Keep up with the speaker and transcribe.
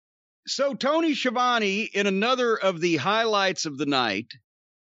So Tony Schiavone, in another of the highlights of the night,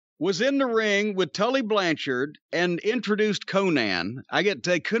 was in the ring with Tully Blanchard and introduced Konnan.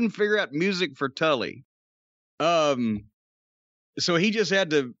 They couldn't figure out music for Tully. So he just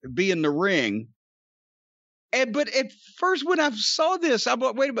had to be in the ring. But at first, when I saw this, I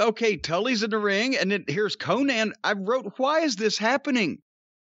thought, wait a minute, okay, Tully's in the ring, and then here's Konnan. I wrote, why is this happening?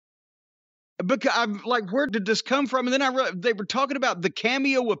 Because I'm like, where did this come from? And then I read they were talking about the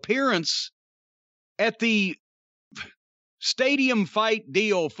cameo appearance at the stadium fight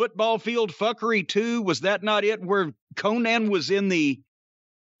deal, football field fuckery 2. Was that not it? Where Konnan was in the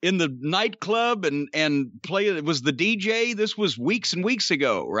nightclub and it was the DJ. This was weeks and weeks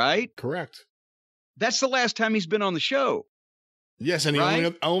ago, right? Correct. That's the last time he's been on the show. Yes, and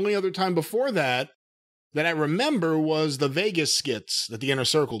the only other time before that I remember was the Vegas skits that the Inner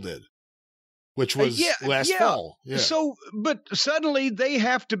Circle did, which was last fall. Yeah. So, but suddenly they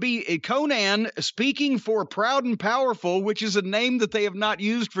have to be Konnan speaking for Proud and Powerful, which is a name that they have not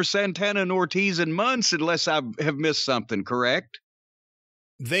used for Santana and Ortiz in months, unless I have missed something, correct?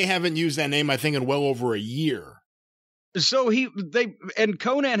 They haven't used that name, I think, in well over a year. So and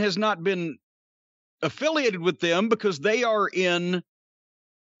Konnan has not been affiliated with them because they are in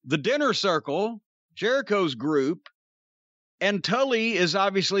the Dinner Circle, Jericho's group, and Tully is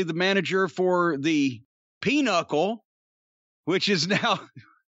obviously the manager for the Pinochle, which is now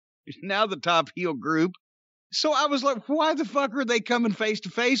the top heel group. So I was like, why the fuck are they coming face to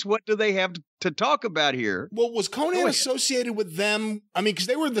face? What do they have to talk about here? Well, was Konnan associated with them? I mean, because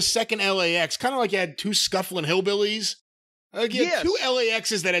they were the second LAX, kind of like you had two scuffling hillbillies. Again, two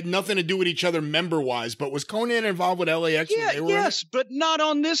LAXs that had nothing to do with each other member-wise, but was Konnan involved with LAX when they were in it? But not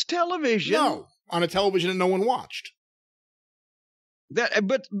on this television. No, on a television that no one watched.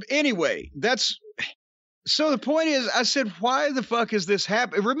 But anyway, so the point is, I said, why the fuck is this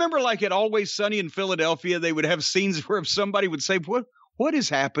happening? Remember, like at Always Sunny in Philadelphia, they would have scenes where somebody would say, what is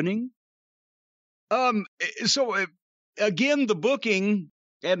happening? So again, the booking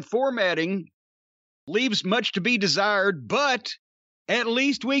and formatting leaves much to be desired, but at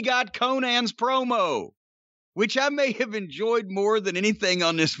least we got Konnan's promo, which I may have enjoyed more than anything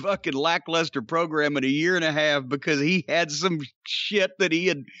on this fucking lackluster program in a year and a half, because he had some shit that he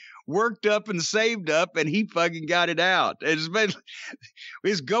had worked up and saved up, and he fucking got it out. It's been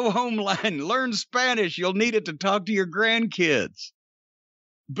his go home line: learn Spanish, you'll need it to talk to your grandkids.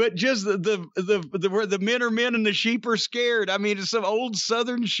 But just where the men are men and the sheep are scared. I mean, it's some old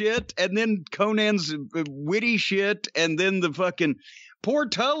Southern shit, and then Konnan's witty shit, and then the fucking poor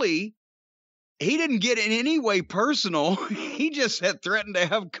Tully. He didn't get in any way personal. He just had threatened to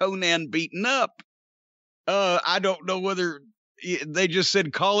have Konnan beaten up. I don't know whether they just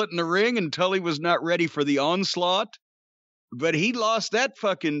said call it in the ring, and Tully was not ready for the onslaught. But he lost that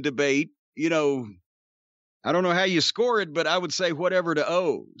fucking debate, I don't know how you score it, but I would say whatever to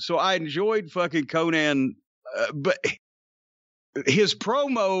owe. So I enjoyed fucking Konnan, but his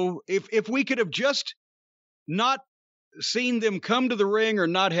promo, if we could have just not seen them come to the ring or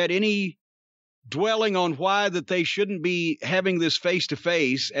not had any dwelling on why that they shouldn't be having this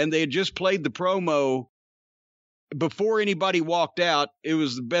face-to-face, and they had just played the promo before anybody walked out, it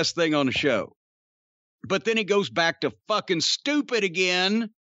was the best thing on the show. But then it goes back to fucking stupid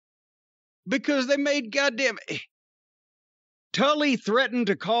again, because they made goddamn Tully threatened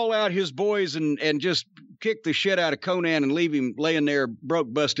to call out his boys and just kick the shit out of Konnan and leave him laying there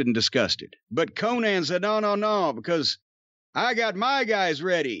broke, busted, and disgusted. But Konnan said, no, because I got my guys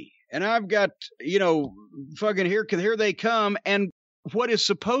ready, and I've got, fucking here they come. And what is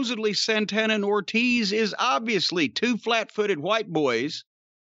supposedly Santana and Ortiz is obviously two flat-footed white boys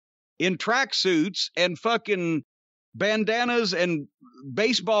in tracksuits and fucking bandanas and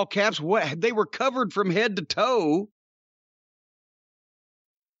baseball caps. They were covered from head to toe.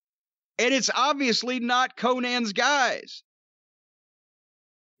 And it's obviously not Konnan's guys.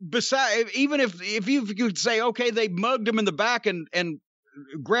 Besides, even if you could say, okay, they mugged him in the back and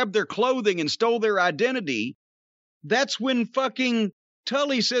grabbed their clothing and stole their identity, that's when fucking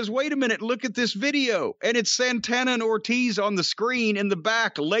Tully says, wait a minute, look at this video. And it's Santana and Ortiz on the screen in the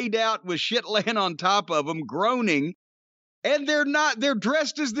back, laid out with shit laying on top of them, groaning. And they're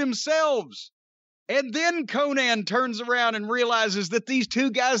dressed as themselves. And then Konnan turns around and realizes that these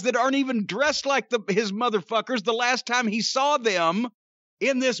two guys that aren't even dressed like his motherfuckers the last time he saw them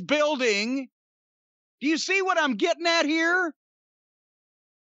in this building. Do you see what I'm getting at here?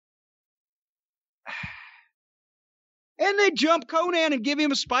 And they jump Konnan and give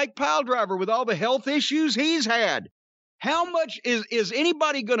him a spike pile driver with all the health issues he's had. How much is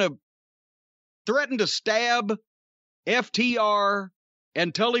anybody going to threaten to stab FTR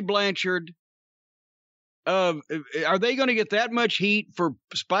and Tully Blanchard, are they going to get that much heat for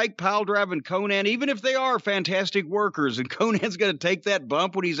Spike Piledrive and Konnan, even if they are fantastic workers and Konnan's going to take that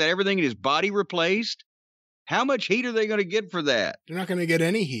bump when he's had everything in his body replaced? How much heat are they going to get for that? They're not going to get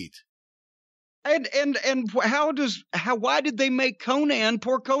any heat. And why did they make Konnan?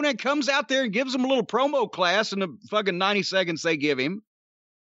 Poor Konnan comes out there and gives them a little promo class in the fucking 90 seconds they give him.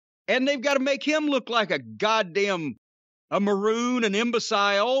 And they've got to make him look like a goddamn a maroon, an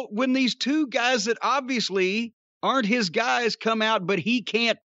imbecile, when these two guys that obviously aren't his guys come out, but he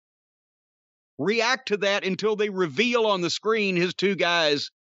can't react to that until they reveal on the screen his two guys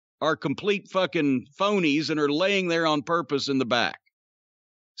are complete fucking phonies and are laying there on purpose in the back.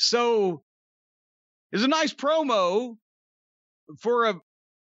 So it's a nice promo for a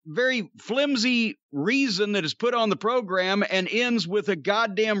very flimsy reason that is put on the program and ends with a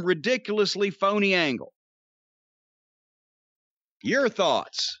goddamn ridiculously phony angle. Your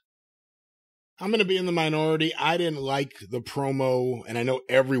thoughts? I'm going to be in the minority. I didn't like the promo, and I know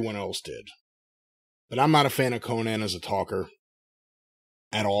everyone else did. But I'm not a fan of Konnan as a talker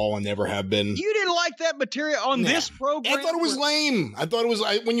at all, and never have been. You didn't like that material on this program? I thought it was lame. I thought it was,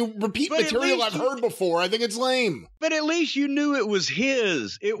 when you repeat material I've heard before, I think it's lame. But at least you knew it was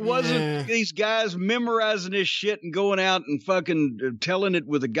his. It wasn't these guys memorizing this shit and going out and fucking telling it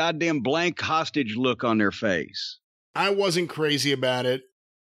with a goddamn blank hostage look on their face. I wasn't crazy about it.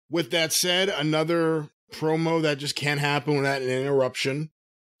 With that said, another promo that just can't happen without an interruption.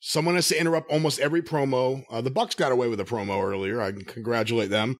 Someone has to interrupt almost every promo. The Bucks got away with a promo earlier. I can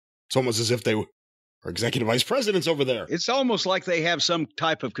congratulate them. It's almost as if they were executive vice presidents over there. It's almost like they have some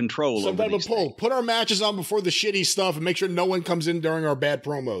type of control. Some type of pull. Put our matches on before the shitty stuff and make sure no one comes in during our bad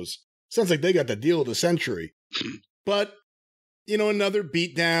promos. Sounds like they got the deal of the century. But, another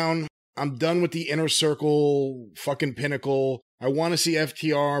beatdown. I'm done with the Inner Circle fucking pinnacle. I want to see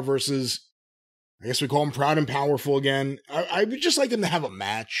FTR versus, I guess we call them Proud and Powerful again. I would just like them to have a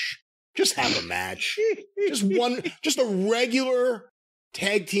match. Just have a match. just a regular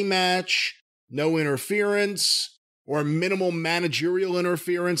tag team match. No interference or minimal managerial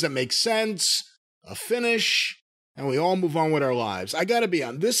interference that makes sense. A finish. And we all move on with our lives. I gotta be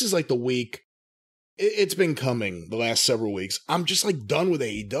honest. This is like the week. It's been coming the last several weeks. I'm just done with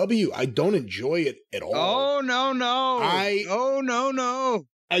AEW. I don't enjoy it at all. Oh, no.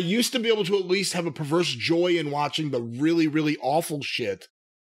 I used to be able to at least have a perverse joy in watching the really, really awful shit.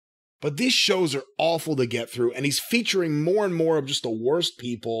 But these shows are awful to get through, and he's featuring more and more of just the worst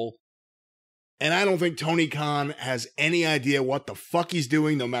people. And I don't think Tony Khan has any idea what the fuck he's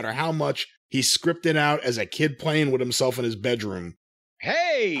doing, no matter how much he's scripted out as a kid playing with himself in his bedroom.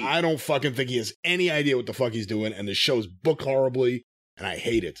 Hey! I don't fucking think he has any idea what the fuck he's doing, and the show's booked horribly, and I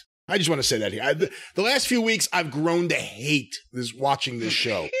hate it. I just want to say that here. The last few weeks, I've grown to hate watching this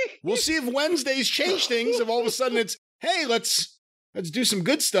show. We'll see if Wednesdays change things. If all of a sudden it's, hey, let's do some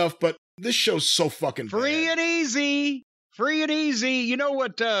good stuff, but this show's so fucking free bad. And easy. Free and easy. You know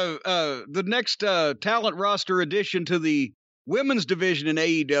what? The next talent roster addition to the women's division in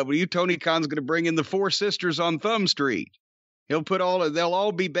AEW, Tony Khan's going to bring in the Four Sisters on Thumb Street. He'll put they'll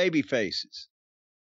all be baby faces.